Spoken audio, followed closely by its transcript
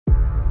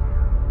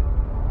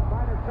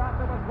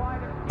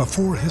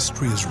Before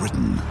history is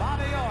written,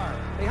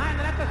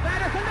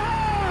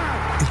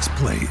 it's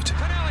played.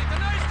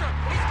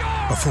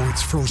 Before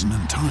it's frozen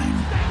in time,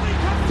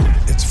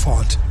 it's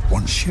fought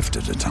one shift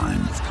at a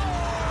time.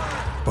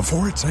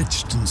 Before it's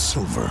etched in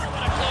silver,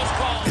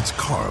 it's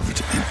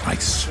carved in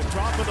ice.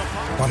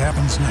 What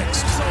happens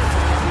next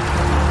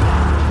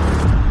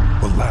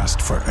will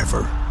last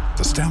forever.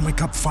 The Stanley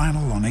Cup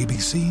Final on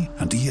ABC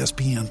and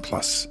ESPN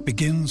Plus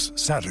begins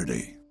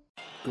Saturday.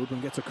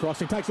 Goodwin gets a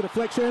crossing, takes a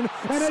deflection,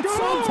 and it's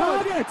on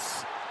target!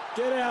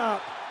 Get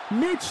out!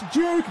 Mitch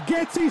Duke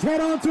gets his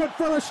head onto it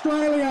for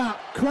Australia.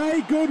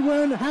 Craig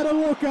Goodwin had a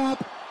look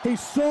up, he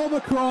saw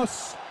the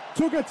cross,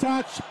 took a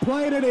touch,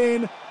 played it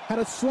in, had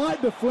a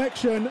slight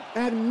deflection,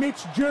 and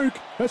Mitch Duke,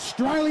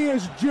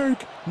 Australia's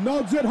Duke,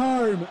 nods it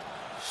home.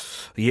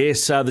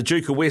 Yes, the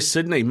Duke of West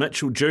Sydney,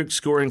 Mitchell Duke,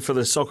 scoring for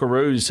the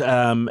Socceroos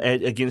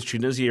against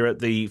Tunisia at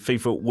the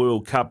FIFA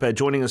World Cup.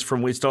 Joining us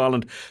from West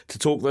Island to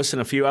talk this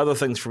and a few other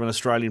things from an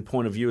Australian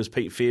point of view is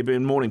Pete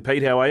Fairbairn. Morning,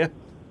 Pete. How are you?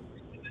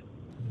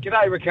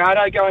 G'day,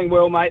 Ricardo. Going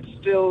well, mate.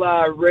 Still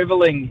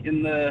revelling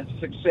in the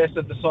success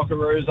of the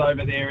Socceroos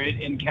over there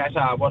in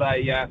Qatar.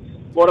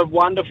 What a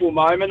wonderful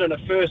moment and a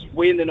first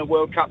win in a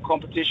World Cup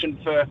competition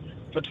for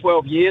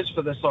 12 years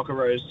for the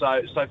Socceroos,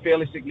 so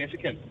fairly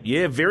significant.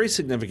 Yeah, very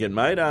significant,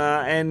 mate.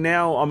 And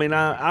now,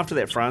 after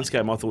that France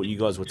game, I thought you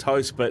guys were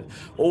toast, but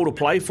all to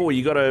play for.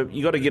 You got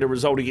to get a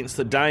result against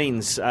the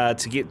Danes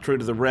to get through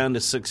to the round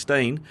of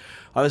 16.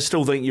 I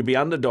still think you'd be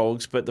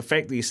underdogs, but the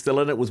fact that you're still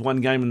in it with one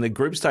game in the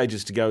group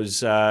stages to go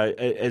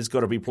has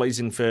got to be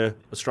pleasing for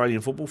Australian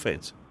football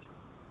fans.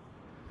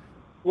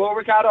 Well,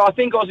 Ricardo, I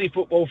think Aussie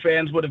football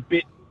fans would have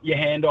bit your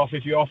hand off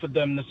if you offered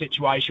them the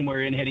situation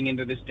we're in heading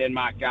into this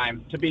Denmark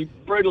game. To be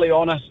brutally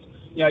honest,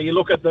 you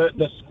look at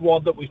the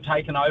squad that we've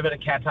taken over to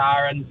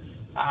Qatar, and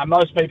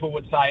most people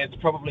would say it's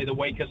probably the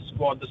weakest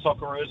squad the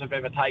Socceroos have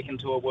ever taken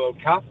to a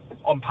World Cup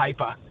on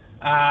paper.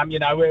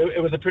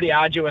 It was a pretty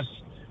arduous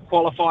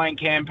qualifying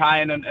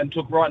campaign and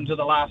took right into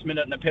the last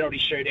minute in a penalty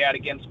shootout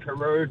against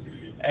Peru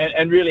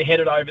and really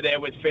headed over there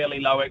with fairly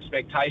low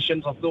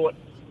expectations. I thought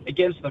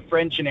against the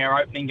French in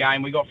our opening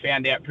game, we got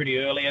found out pretty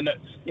early, and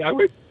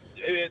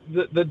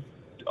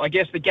I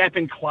guess the gap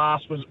in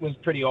class was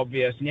pretty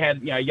obvious. And you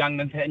had young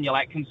Nathaniel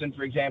Atkinson,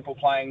 for example,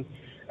 playing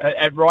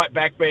at right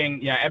back,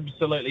 being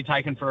absolutely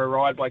taken for a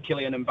ride by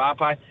Kylian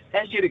Mbappe,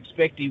 as you'd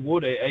expect he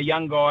would. A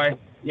young guy,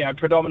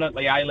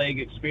 predominantly A-League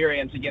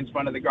experience against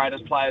one of the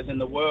greatest players in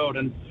the world.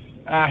 And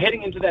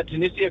heading into that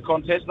Tunisia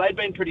contest, they'd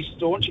been pretty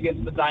staunch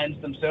against the Danes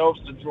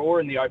themselves to draw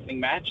in the opening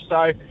match.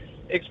 So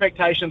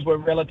expectations were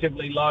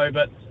relatively low,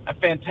 but a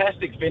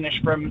fantastic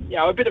finish from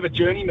a bit of a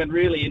journeyman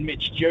really in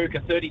Mitch Duke, a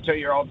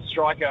 32-year-old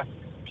striker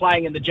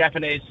playing in the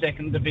Japanese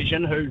second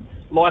division, who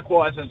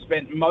likewise has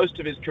spent most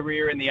of his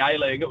career in the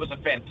A-League. It was a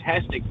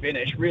fantastic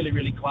finish, really,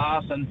 really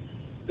class. And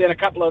then a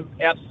couple of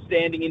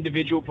outstanding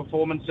individual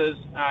performances.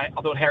 I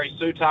thought Harry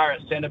Souttar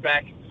at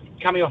centre-back,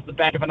 coming off the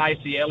back of an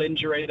ACL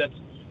injury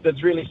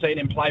that's really seen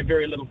him play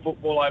very little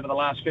football over the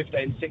last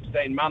 15,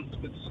 16 months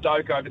with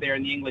Stoke over there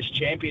in the English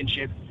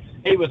Championship.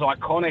 He was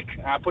iconic,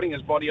 putting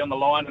his body on the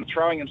line and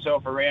throwing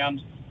himself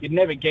around. You'd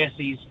never guess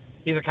he's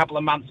a couple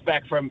of months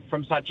back from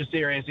such a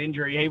serious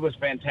injury. He was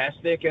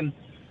fantastic. And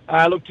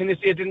look,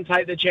 Tunisia didn't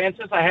take their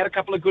chances. They had a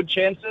couple of good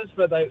chances,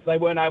 but they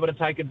weren't able to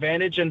take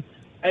advantage. And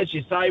as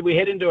you say, we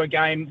head into a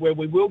game where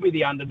we will be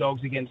the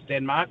underdogs against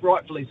Denmark,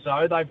 rightfully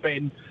so. They've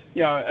been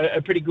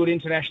a pretty good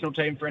international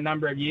team for a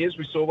number of years.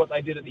 We saw what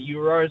they did at the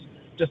Euros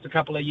just a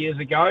couple of years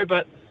ago.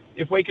 But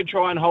if we could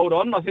try and hold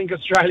on, I think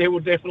Australia will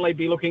definitely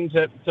be looking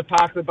to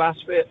park the bus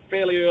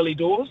fairly early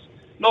doors.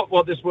 Not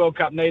what this World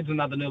Cup needs,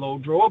 another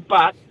 0-0 draw,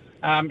 but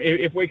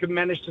if we could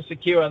manage to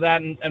secure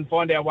that and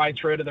find our way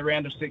through to the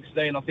round of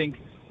 16, I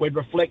think we'd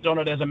reflect on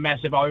it as a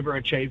massive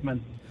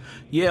overachievement.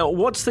 Yeah,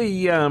 what's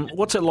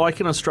it like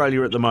in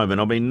Australia at the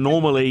moment? I mean,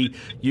 normally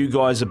you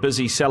guys are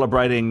busy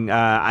celebrating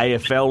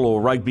AFL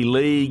or rugby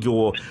league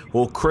or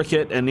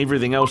cricket, and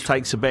everything else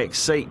takes a back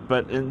seat.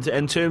 But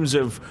in terms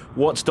of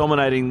what's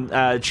dominating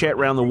chat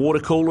around the water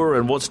cooler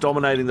and what's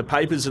dominating the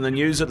papers and the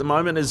news at the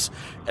moment, is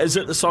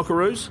it the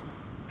Socceroos?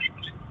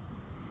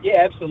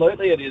 Yeah,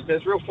 absolutely it is.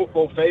 There's real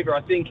football fever.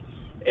 I think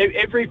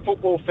every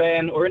football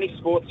fan or any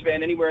sports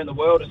fan anywhere in the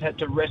world has had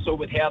to wrestle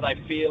with how they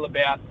feel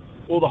about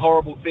all the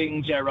horrible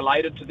things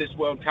related to this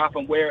World Cup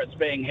and where it's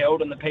being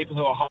held and the people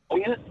who are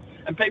holding it.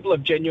 And people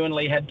have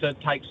genuinely had to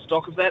take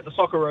stock of that. The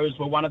Socceroos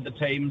were one of the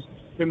teams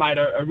who made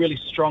a really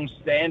strong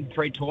stand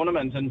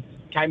pre-tournament and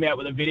came out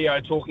with a video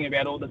talking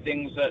about all the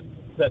things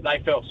that they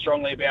felt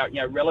strongly about,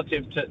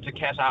 relative to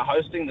Qatar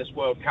hosting this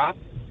World Cup.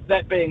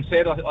 That being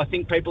said, I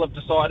think people have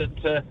decided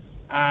to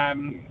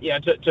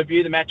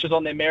view the matches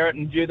on their merit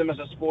and view them as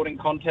a sporting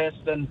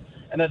contest, and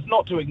it's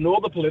not to ignore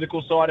the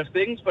political side of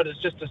things, but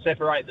it's just to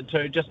separate the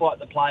two, just like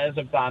the players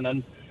have done.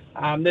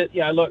 And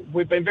look,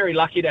 we've been very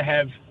lucky to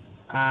have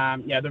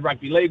the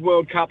Rugby League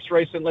World Cups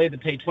recently, the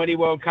T20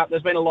 World Cup.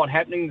 There's been a lot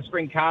happening, the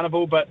Spring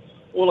Carnival, but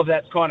all of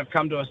that's kind of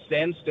come to a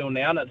standstill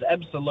now, and it's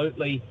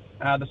absolutely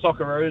the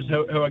Socceroos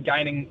who are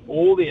gaining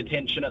all the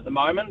attention at the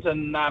moment.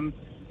 And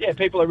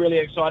people are really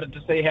excited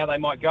to see how they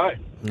might go.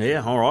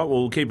 Yeah, all right.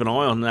 Well, we'll keep an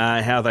eye on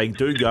how they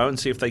do go and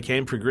see if they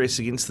can progress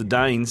against the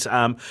Danes.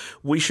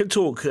 We should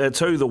talk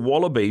to the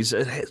Wallabies.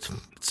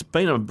 It's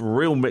been a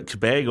real mixed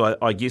bag,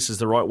 I guess is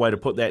the right way to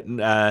put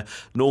that,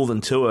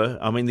 Northern Tour.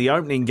 I mean, the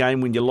opening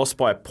game when you lost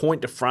by a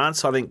point to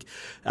France, I think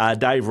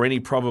Dave Rennie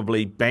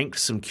probably banked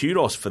some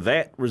kudos for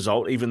that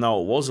result, even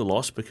though it was a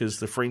loss, because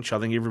the French, I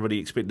think everybody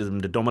expected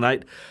them to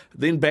dominate.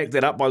 Then backed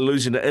that up by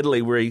losing to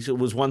Italy, where he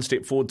was one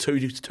step forward,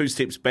 two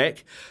steps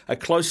back. A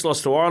close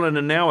loss to Ireland,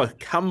 and now a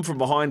come from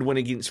behind win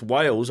against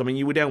Wales. I mean,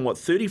 you were down,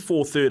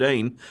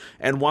 34-13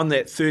 and won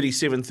that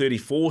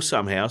 37-34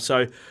 somehow.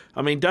 So,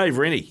 I mean, Dave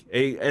Rennie,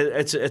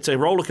 it's a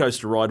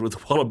rollercoaster ride with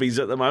the Wallabies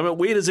at the moment.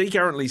 Where does he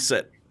currently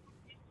sit?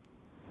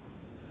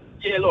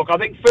 Yeah, look, I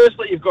think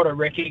firstly you've got to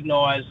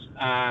recognise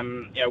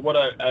what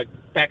a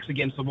backs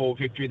against the wall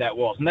victory that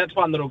was. And that's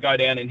one that will go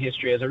down in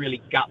history as a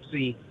really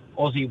gutsy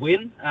Aussie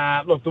win.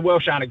 Look, the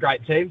Welsh aren't a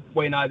great team.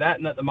 We know that.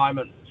 And at the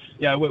moment,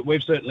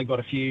 we've certainly got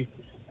a few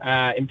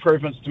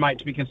improvements to make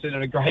to be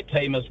considered a great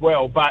team as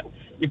well. But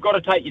you've got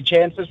to take your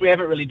chances. We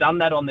haven't really done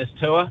that on this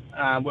tour.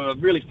 We were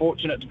really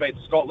fortunate to beat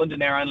Scotland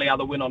in our only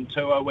other win on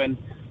tour when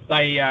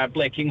Blair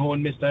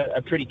Kinghorn missed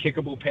a pretty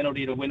kickable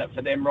penalty to win it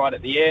for them right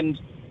at the end.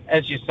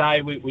 As you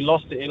say, we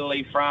lost to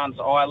Italy, France,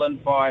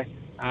 Ireland by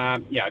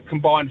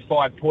combined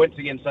 5 points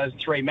against those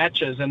three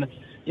matches. And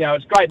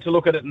it's great to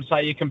look at it and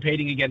say you're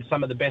competing against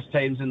some of the best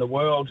teams in the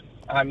world.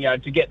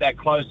 To get that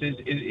close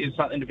is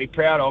something to be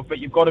proud of, but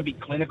you've got to be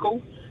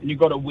clinical and you've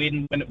got to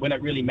win when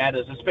it really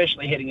matters,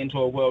 especially heading into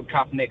a World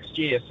Cup next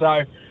year.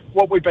 So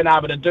what we've been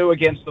able to do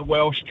against the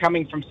Welsh,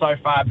 coming from so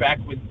far back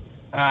with,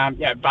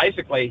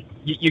 basically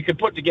you could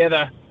put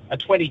together a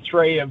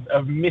 23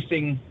 of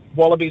missing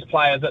Wallabies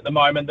players at the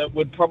moment that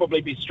would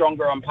probably be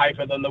stronger on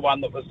paper than the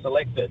one that was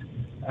selected.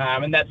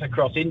 And that's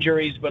across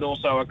injuries, but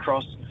also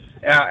across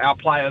our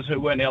players who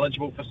weren't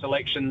eligible for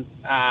selection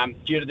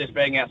due to this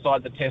being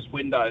outside the test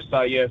window.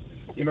 So your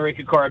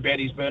Marika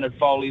Korobettis, Bernard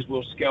Foley's,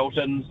 Will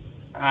Skeltons,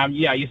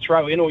 you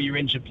throw in all your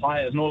injured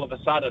players and all of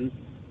a sudden,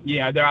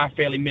 there are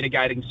fairly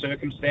mitigating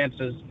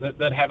circumstances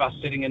that have us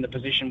sitting in the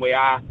position we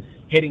are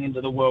heading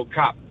into the World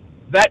Cup.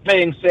 That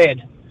being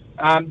said,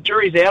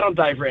 jury's out on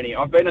Dave Rennie.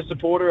 I've been a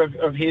supporter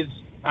of his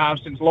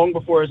since long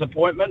before his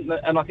appointment,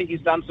 and I think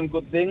he's done some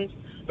good things.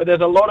 But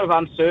there's a lot of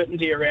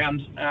uncertainty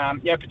around,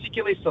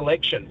 particularly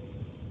selection.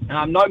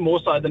 No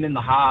more so than in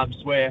the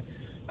halves, where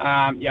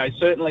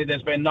certainly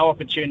there's been no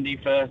opportunity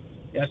for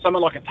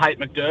someone like a Tate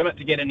McDermott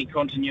to get any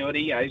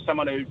continuity.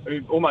 Someone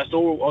who almost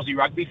all Aussie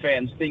rugby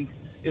fans think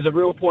is a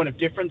real point of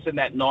difference in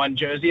that 9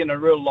 jersey and a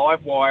real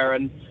live wire.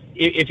 And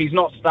if he's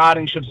not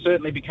starting, should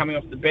certainly be coming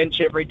off the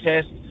bench every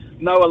test.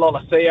 Noah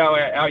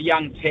Lolosio, our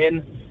young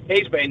 10,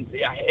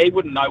 he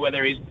wouldn't know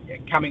whether he's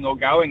coming or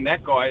going,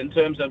 that guy, in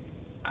terms of,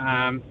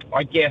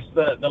 I guess,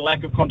 the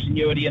lack of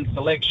continuity in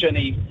selection.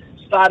 He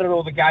started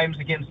all the games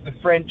against the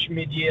French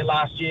mid-year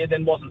last year,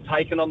 then wasn't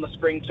taken on the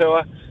spring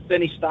tour.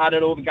 Then he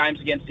started all the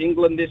games against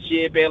England this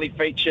year, barely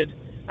featured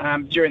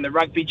during the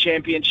Rugby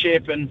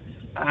Championship, and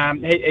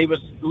he was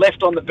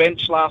left on the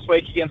bench last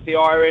week against the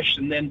Irish,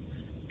 and then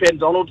Ben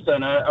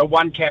Donaldson, a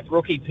one-cap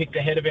rookie, picked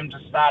ahead of him to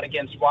start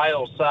against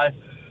Wales. So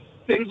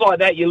things like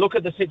that, you look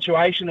at the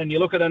situation and you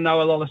look at a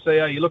Noah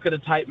Lolosio, you look at a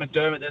Tate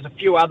McDermott, there's a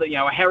few other,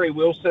 a Harry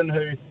Wilson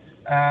who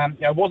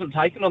wasn't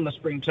taken on the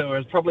spring tour,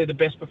 is probably the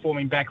best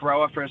performing back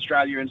rower for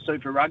Australia in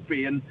Super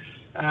Rugby. And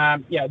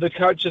the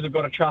coaches have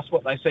got to trust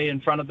what they see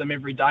in front of them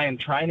every day in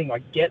training. I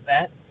get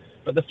that.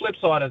 But the flip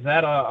side of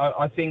that,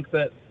 I think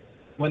that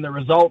when the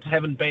results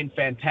haven't been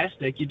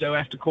fantastic, you do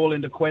have to call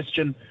into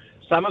question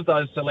some of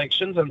those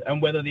selections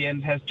and whether the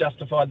end has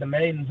justified the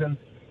means. And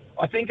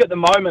I think at the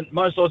moment,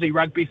 most Aussie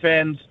rugby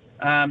fans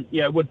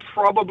would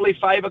probably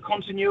favour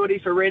continuity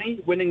for Rennie.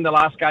 Winning the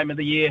last game of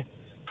the year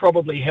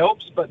probably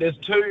helps, but there's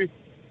two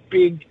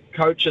big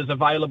coaches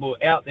available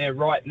out there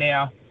right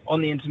now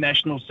on the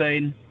international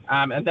scene,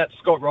 and that's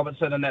Scott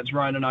Robertson and that's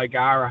Ronan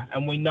O'Gara.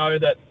 And we know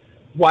that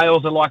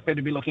Wales are likely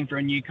to be looking for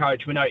a new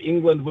coach. We know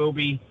England will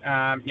be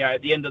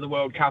at the end of the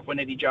World Cup when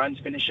Eddie Jones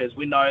finishes.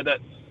 We know that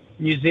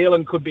New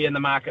Zealand could be in the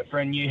market for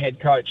a new head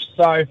coach.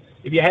 So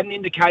if you had an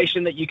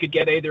indication that you could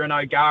get either an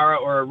O'Gara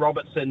or a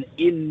Robertson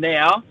in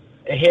now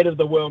ahead of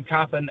the World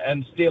Cup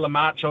and steal a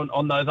march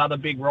on those other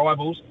big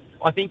rivals,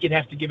 I think you'd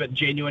have to give it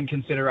genuine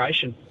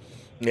consideration.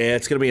 Yeah,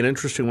 it's going to be an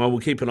interesting one. We'll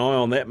keep an eye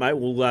on that, mate.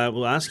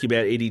 We'll ask you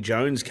about Eddie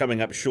Jones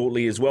coming up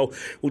shortly as well.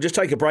 We'll just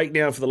take a break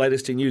now for the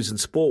latest in news and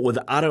sport with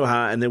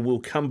Aroha, and then we'll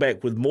come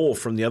back with more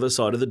from the other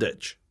side of the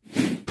ditch.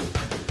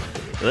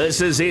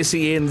 This is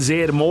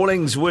SENZ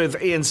Mornings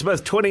with Ian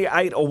Smith,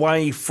 28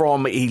 away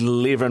from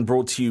 11,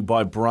 brought to you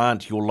by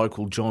Brandt, your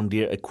local John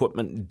Deere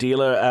equipment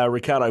dealer.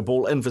 Ricardo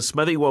Ball in for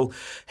Smithy. Well,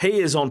 he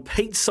is on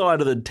Pete's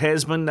side of the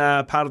Tasman,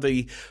 part of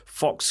the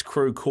Fox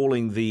crew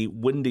calling the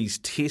Windies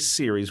Test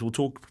Series. We'll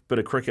talk a bit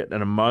of cricket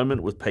in a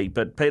moment with Pete.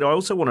 But, Pete, I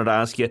also wanted to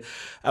ask you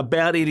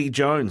about Eddie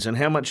Jones and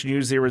how much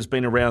news there has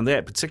been around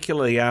that,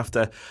 particularly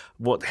after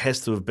what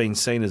has to have been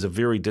seen as a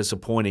very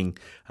disappointing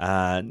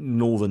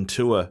Northern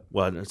tour.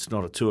 Well, it's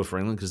not a tour for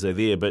England because they're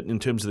there, but in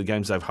terms of the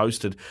games they've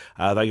hosted,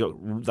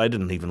 they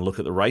didn't even look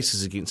at the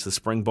races against the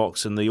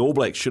Springboks, and the All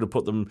Blacks should have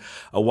put them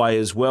away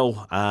as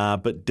well,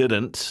 but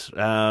didn't.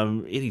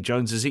 Eddie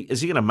Jones, is he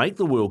going to make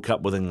the World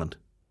Cup with England?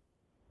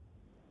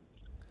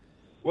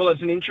 Well,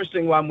 it's an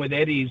interesting one with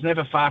Eddie. He's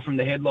never far from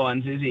the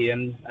headlines, is he?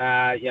 And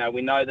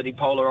we know that he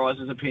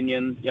polarises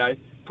opinion,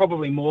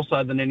 probably more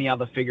so than any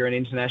other figure in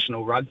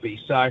international rugby.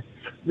 So,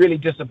 really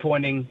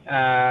disappointing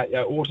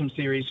autumn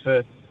series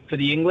for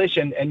the English.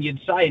 And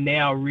you'd say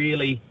now,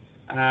 really,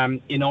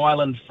 in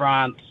Ireland,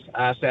 France,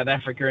 South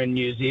Africa, and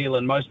New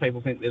Zealand, most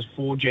people think there's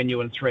 4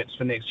 genuine threats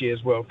for next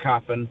year's World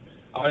Cup. And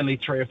only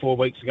 3 or 4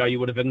 weeks ago,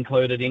 you would have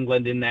included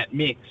England in that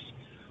mix.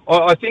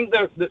 I think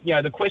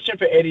the question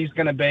for Eddie is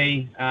going to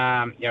be,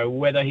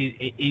 whether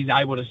he's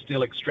able to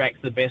still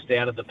extract the best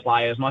out of the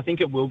players, and I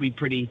think it will be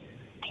pretty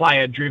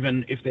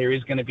player-driven if there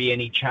is going to be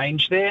any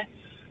change there.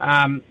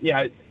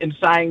 In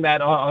saying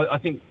that, I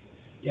think,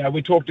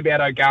 we talked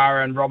about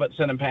O'Gara and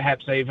Robertson, and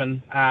perhaps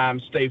even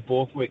Steve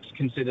Borthwick's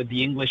considered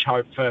the English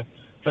hope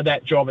for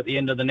that job at the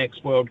end of the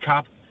next World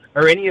Cup.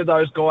 Are any of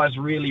those guys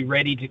really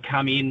ready to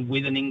come in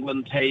with an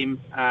England team,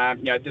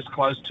 this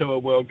close to a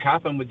World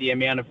Cup, and with the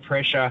amount of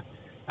pressure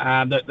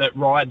that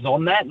rides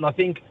on that? And I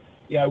think,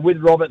 with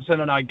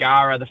Robertson and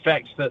O'Gara, the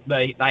fact that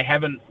they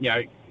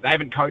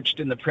haven't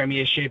coached in the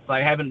Premiership,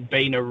 they haven't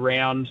been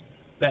around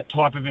that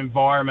type of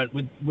environment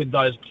with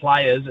those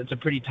players, it's a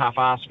pretty tough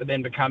ask for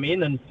them to come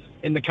in. And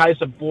in the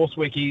case of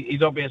Borthwick,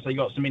 he's obviously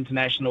got some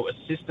international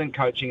assistant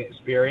coaching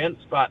experience,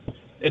 but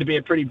it'd be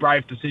a pretty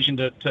brave decision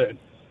to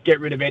get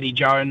rid of Eddie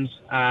Jones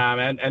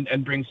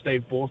and bring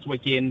Steve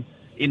Borthwick in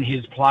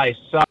his place.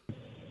 So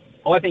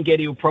I think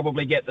Eddie will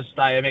probably get the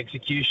stay of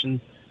execution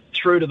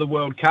through to the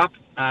World Cup.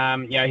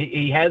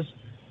 He has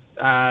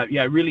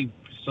really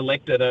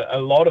selected a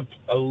lot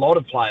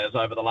of players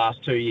over the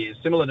last 2 years,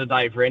 similar to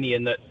Dave Rennie,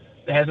 in that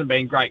there hasn't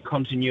been great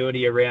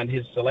continuity around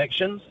his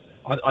selections.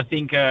 I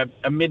think a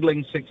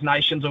middling Six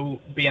Nations will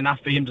be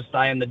enough for him to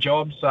stay in the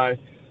job. So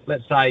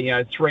let's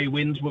say 3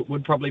 wins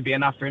would probably be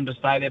enough for him to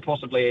stay there,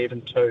 possibly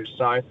even 2.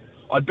 So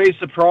I'd be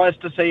surprised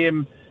to see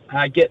him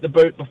get the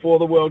boot before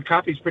the World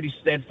Cup. He's pretty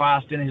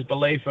steadfast in his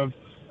belief of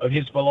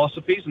his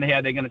philosophies and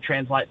how they're going to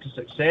translate to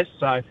success.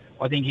 So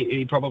I think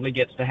he probably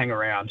gets to hang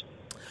around.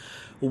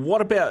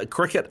 What about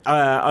cricket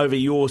over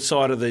your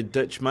side of the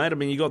ditch, mate? I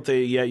mean,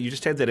 you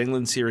just had that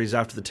England series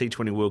after the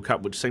T20 World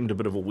Cup, which seemed a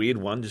bit of a weird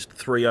one, just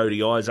 3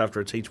 ODIs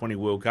after a T20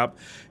 World Cup,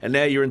 and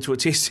now you're into a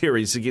Test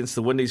series against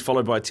the Windies,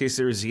 followed by a Test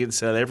series against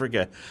South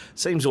Africa.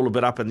 Seems all a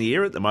bit up in the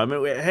air at the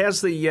moment.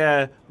 How's the?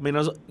 You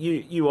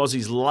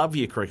Aussies love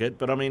your cricket,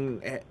 but I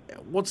mean,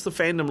 what's the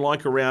fandom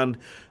like around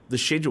the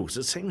schedules?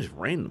 It seems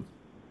random.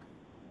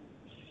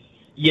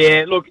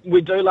 Yeah, look,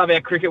 we do love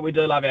our cricket. We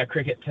do love our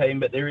cricket team,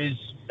 but there is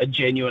a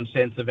genuine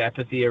sense of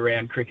apathy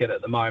around cricket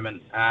at the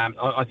moment.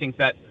 I think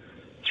that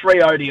 3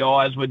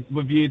 ODIs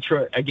were viewed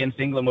through against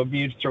England were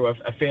viewed through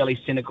a fairly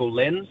cynical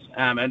lens,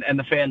 and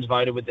the fans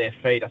voted with their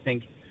feet. I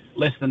think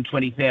less than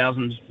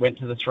 20,000 went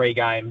to the 3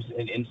 games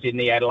in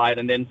Sydney, Adelaide,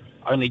 and then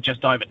only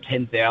just over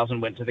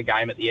 10,000 went to the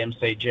game at the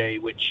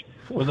MCG, which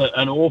was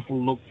an awful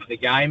look for the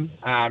game.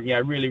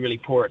 Really, really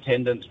poor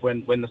attendance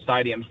when the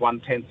stadium's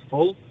 1/10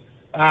 full.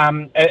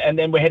 And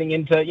then we're heading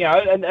into,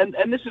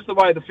 and this is the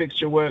way the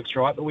fixture works,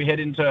 right? But we head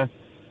into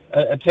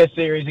a Test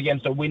series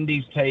against a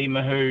Windies team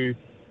who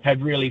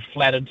have really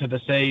flattered to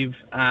deceive.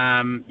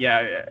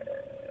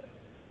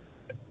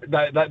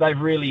 They've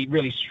really,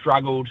 really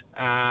struggled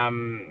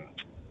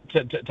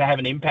to have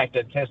an impact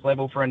at Test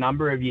level for a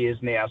number of years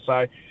now.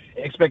 So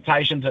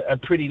expectations are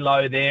pretty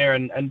low there,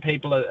 and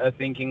people are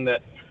thinking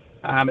that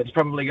it's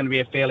probably going to be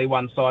a fairly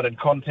one-sided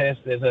contest.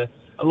 There's a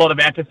lot of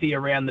apathy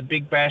around the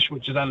Big Bash,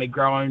 which has only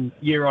grown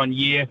year on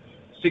year.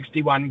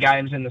 61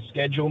 games in the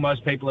schedule.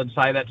 Most people would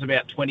say that's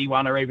about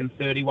 21 or even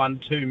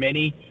 31 too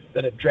many,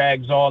 that it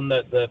drags on,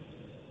 that the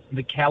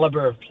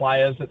calibre of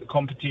players that the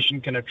competition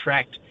can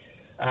attract,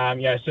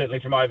 certainly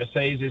from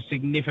overseas, is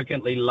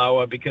significantly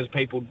lower because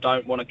people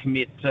don't want to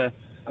commit to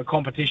a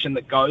competition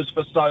that goes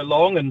for so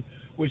long. And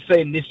we've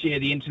seen this year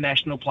the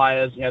international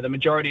players, the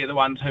majority of the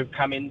ones who've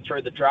come in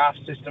through the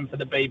draft system for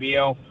the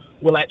BBL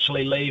will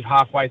actually leave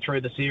halfway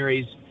through the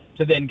series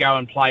to then go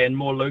and play in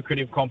more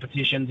lucrative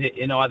competitions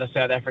in either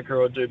South Africa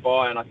or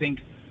Dubai. And I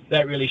think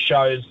that really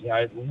shows,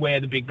 where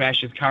the Big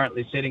Bash is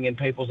currently sitting in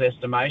people's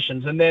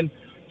estimations. And then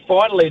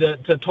finally,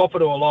 to top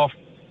it all off,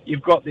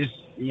 you've got this,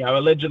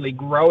 allegedly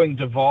growing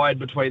divide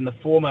between the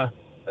former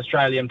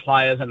Australian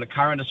players and the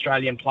current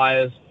Australian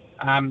players,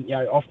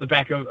 off the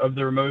back of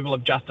the removal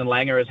of Justin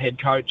Langer as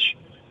head coach,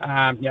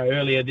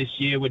 earlier this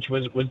year, which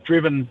was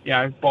driven,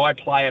 by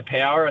player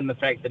power and the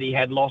fact that he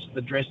had lost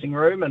the dressing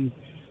room, and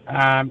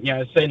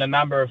seen a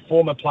number of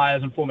former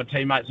players and former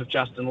teammates of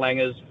Justin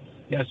Langer's,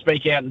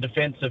 speak out in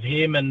defence of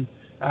him, and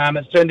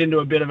It's turned into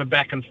a bit of a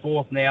back and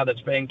forth now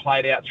that's being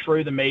played out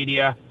through the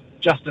media.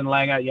 Justin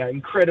Langer,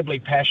 incredibly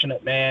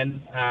passionate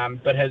man,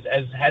 but has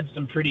had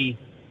some pretty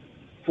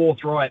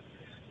forthright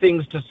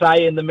things to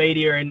say in the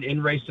media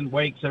in recent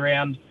weeks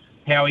around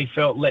how he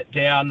felt let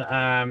down.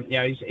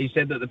 He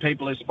said that the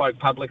people who spoke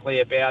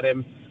publicly about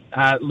him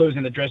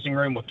losing the dressing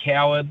room were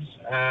cowards.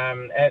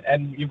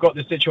 And you've got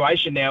the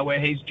situation now where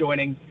he's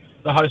joining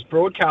the host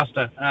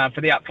broadcaster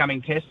for the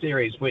upcoming Test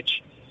series,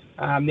 which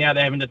now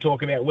they're having to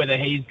talk about whether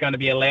he's going to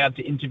be allowed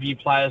to interview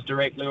players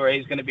directly or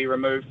he's going to be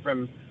removed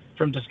from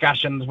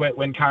discussions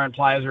when current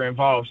players are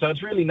involved. So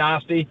it's really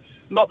nasty.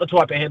 Not the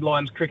type of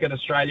headlines Cricket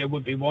Australia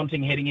would be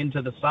wanting heading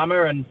into the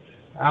summer. And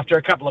after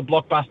a couple of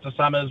blockbuster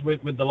summers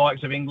with the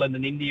likes of England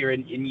and India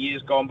in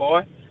years gone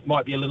by,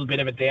 might be a little bit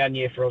of a down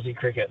year for Aussie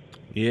cricket.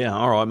 Yeah,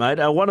 all right, mate.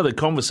 One of the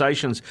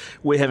conversations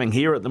we're having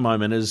here at the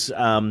moment is,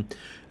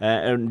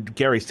 and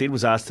Gary Stead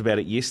was asked about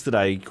it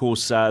yesterday, of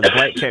course, the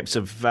Black Caps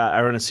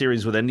are in a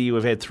series with India.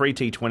 We've had 3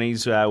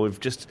 T20s. We've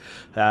just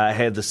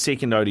had the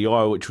second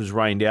ODI, which was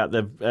rained out.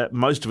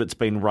 Most of it's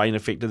been rain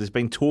affected. There's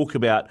been talk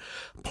about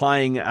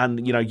playing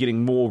and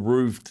getting more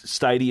roofed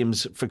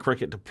stadiums for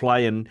cricket to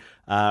play in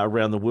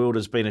around the world.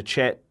 Has been a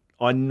chat.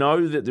 I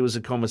know that there was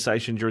a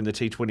conversation during the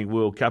T20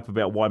 World Cup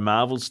about why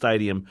Marvel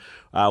Stadium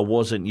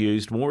wasn't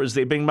used more. Has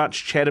there been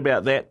much chat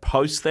about that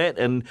post that,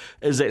 and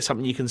is that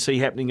something you can see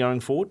happening going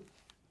forward?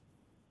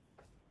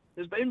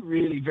 There's been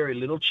really very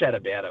little chat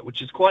about it,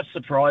 which is quite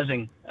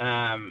surprising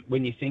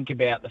when you think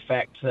about the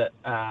fact that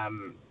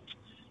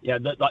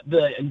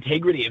the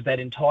integrity of that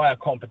entire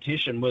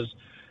competition was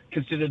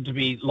considered to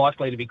be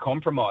likely to be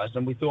compromised,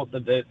 and we thought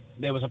that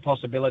there was a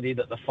possibility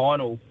that the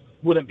final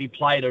wouldn't be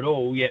played at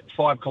all, yet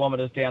 5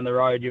 kilometres down the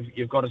road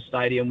you've got a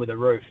stadium with a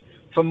roof.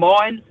 For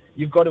mine,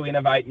 you've got to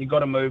innovate, you've got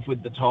to move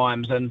with the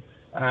times, and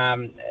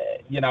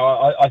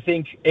I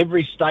think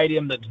every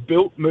stadium that's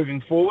built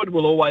moving forward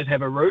will always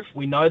have a roof.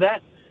 We know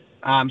that.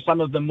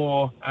 Some of the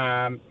more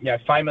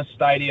famous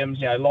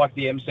stadiums, like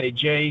the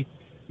MCG,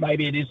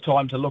 maybe it is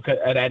time to look at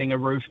adding a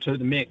roof to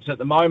the mix. At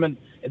the moment,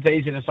 it's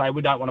easy to say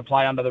we don't want to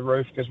play under the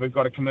roof because we've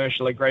got a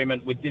commercial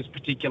agreement with this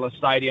particular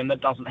stadium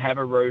that doesn't have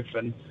a roof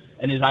and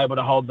is able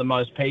to hold the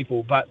most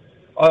people. But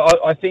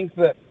I think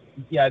that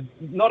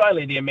not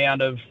only the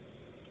amount of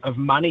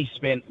money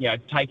spent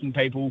taking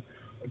people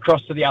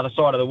across to the other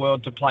side of the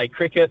world to play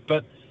cricket,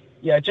 but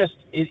just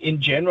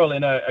in general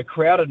in a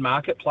crowded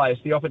marketplace,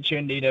 the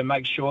opportunity to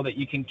make sure that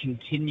you can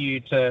continue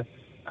to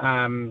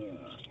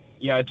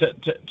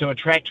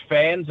attract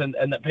fans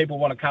and that people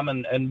want to come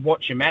and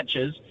watch your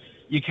matches.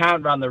 You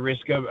can't run the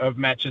risk of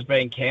matches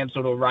being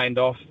cancelled or rained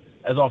off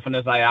as often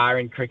as they are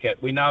in cricket.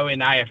 We know in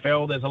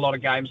AFL there's a lot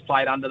of games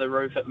played under the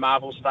roof at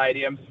Marvel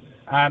Stadium.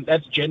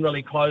 That's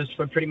generally closed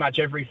for pretty much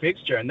every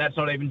fixture, and that's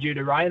not even due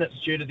to rain. It's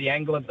due to the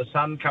angle of the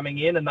sun coming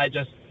in, and they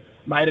just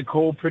made a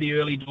call pretty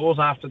early doors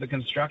after the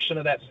construction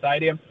of that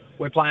stadium.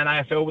 We're playing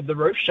AFL with the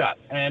roof shut,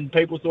 and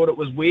people thought it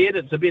was weird.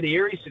 It's a bit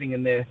eerie sitting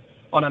in there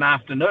on an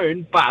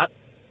afternoon, but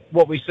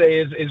what we see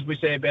is we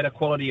see a better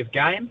quality of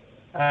game.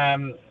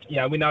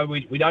 We know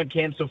we don't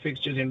cancel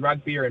fixtures in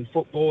rugby or in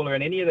football or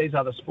in any of these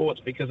other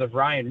sports because of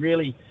rain.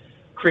 Really,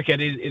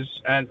 cricket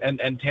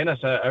and tennis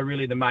are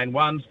really the main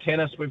ones.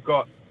 Tennis, we've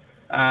got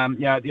the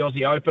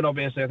Aussie Open,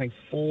 obviously, I think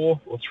 3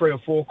 or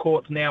 4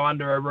 courts now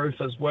under a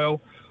roof as well.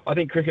 I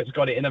think cricket's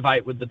got to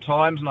innovate with the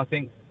times, and I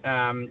think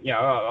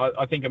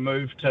I think a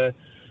move to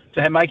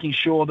making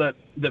sure that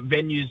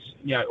venues,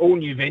 all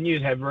new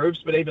venues have roofs,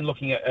 but even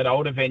looking at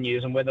older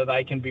venues and whether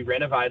they can be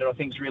renovated, I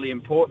think is really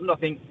important. I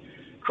think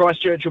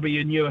Christchurch will be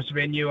your newest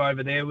venue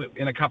over there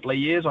in a couple of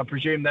years. I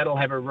presume that'll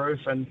have a roof,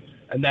 and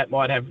that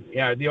might have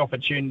the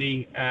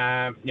opportunity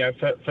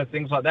for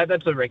things like that.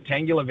 That's a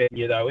rectangular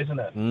venue though, isn't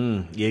it?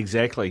 Yeah,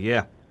 exactly.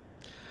 Yeah.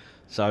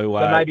 So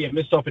maybe a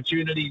missed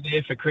opportunity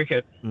there for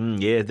cricket.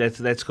 Yeah,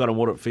 that's kind of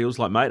what it feels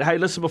like, mate. Hey,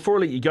 listen, before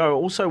I let you go, I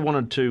also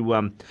wanted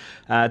to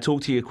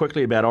talk to you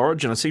quickly about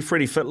Origin. I see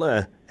Freddie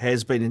Fittler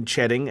has been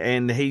chatting,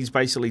 and he's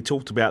basically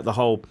talked about the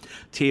whole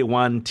Tier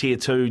 1, Tier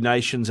 2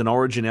 nations and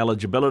Origin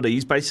eligibility.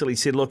 He's basically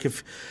said, look,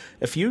 if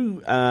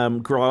you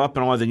grow up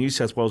in either New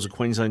South Wales or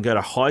Queensland and go to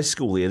high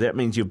school there, that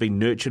means you've been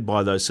nurtured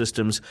by those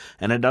systems,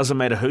 and it doesn't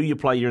matter who you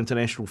play your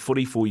international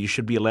footy for, you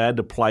should be allowed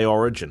to play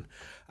Origin.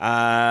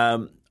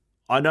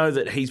 I know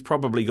that he's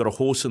probably got a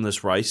horse in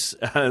this race,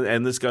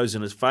 and this goes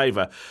in his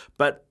favour,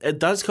 but it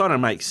does kind of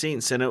make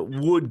sense, and it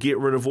would get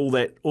rid of all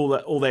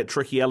that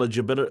tricky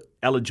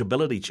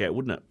eligibility chat,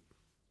 wouldn't it?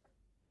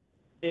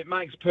 It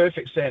makes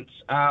perfect sense.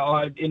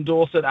 I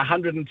endorse it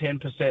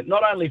 110%.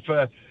 Not only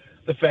for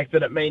the fact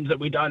that it means that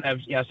we don't have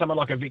someone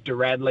like a Victor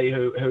Radley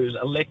who's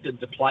elected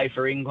to play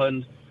for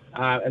England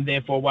and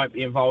therefore won't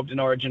be involved in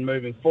Origin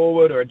moving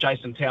forward, or a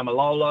Jason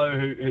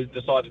Taumalolo who's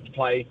decided to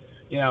play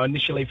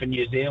initially for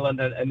New Zealand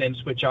and then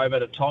switch over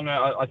to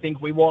Tonga. I think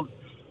we want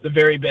the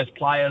very best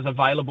players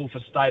available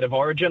for State of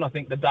Origin. I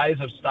think the days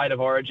of State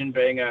of Origin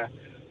being a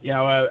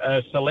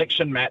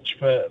selection match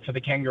for the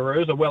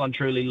Kangaroos are well and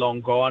truly long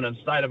gone, and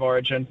State of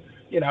Origin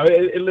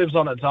it lives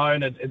on its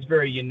own. It's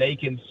very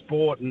unique in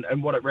sport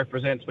and what it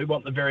represents. We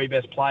want the very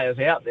best players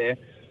out there.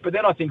 But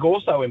then I think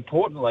also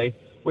importantly,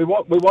 we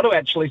want to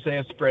actually see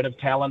a spread of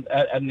talent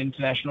at an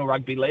international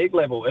rugby league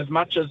level as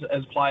much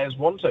as players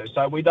want to.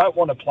 So we don't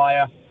want a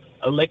player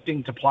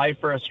electing to play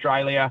for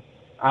Australia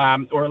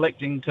or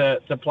electing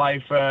to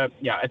play for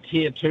a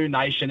Tier 2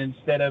 nation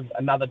instead of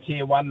another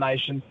Tier 1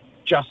 nation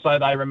just so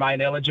they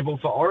remain eligible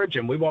for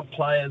Origin. We want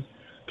players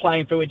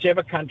playing for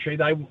whichever country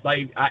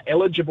they are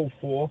eligible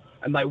for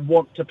and they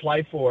want to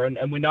play for.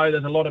 And we know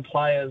there's a lot of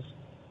players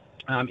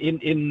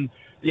in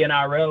the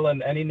NRL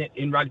and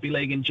in rugby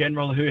league in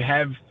general who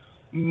have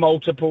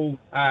multiple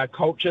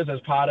cultures as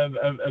part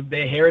of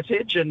their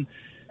heritage. And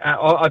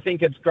I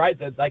think it's great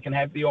that they can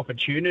have the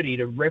opportunity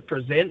to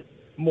represent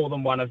more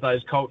than one of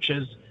those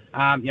cultures,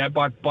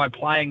 by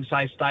playing,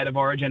 say, State of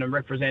Origin and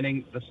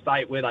representing the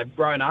state where they've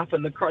grown up.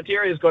 And the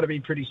criteria has got to be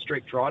pretty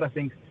strict, right? I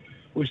think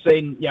we've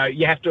seen,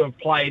 you have to have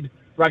played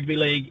rugby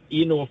league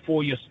in or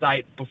for your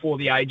state before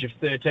the age of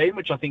 13,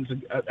 which I think is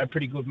a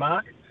pretty good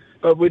mark.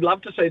 But we'd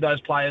love to see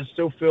those players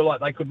still feel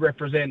like they could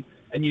represent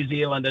a New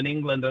Zealand, an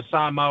England, a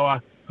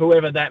Samoa,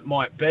 whoever that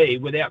might be,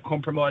 without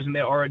compromising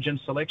their Origin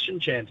selection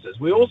chances.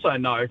 We also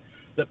know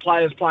that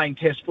players playing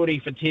Test footy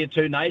for Tier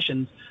 2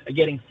 nations are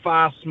getting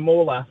far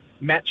smaller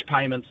match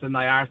payments than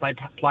they are if they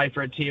play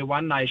for a Tier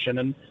 1 nation.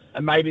 And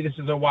maybe this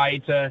is a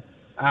way to,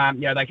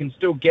 they can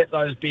still get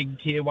those big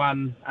Tier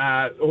 1,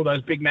 all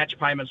those big match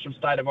payments from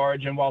State of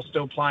Origin while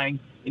still playing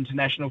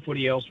international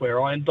footy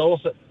elsewhere. I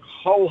endorse it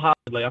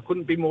wholeheartedly. I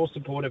couldn't be more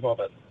supportive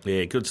of it.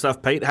 Yeah, good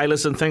stuff, Pete. Hey,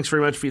 listen, thanks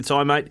very much for your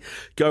time, mate.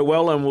 Go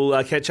well, and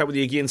we'll catch up with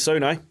you again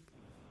soon, eh?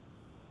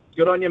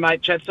 Good on you,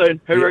 mate. Chat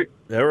soon. Hooroo.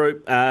 Yeah,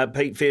 hooroo.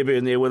 Pete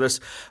Fairbairn there with us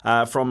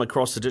from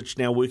across the ditch,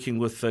 now working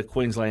with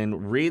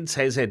Queensland Reds.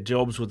 Has had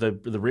jobs with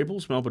the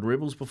Rebels, Melbourne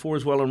Rebels before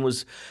as well, and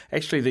was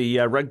actually the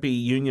Rugby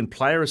Union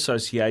Player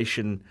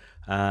Association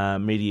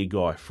media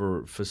guy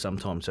for some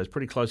time. So it's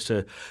pretty close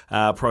to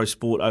pro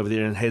sport over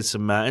there and has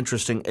some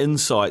interesting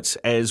insights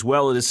as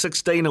well. It is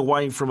 16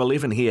 away from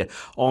 11 here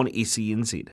on SENZ.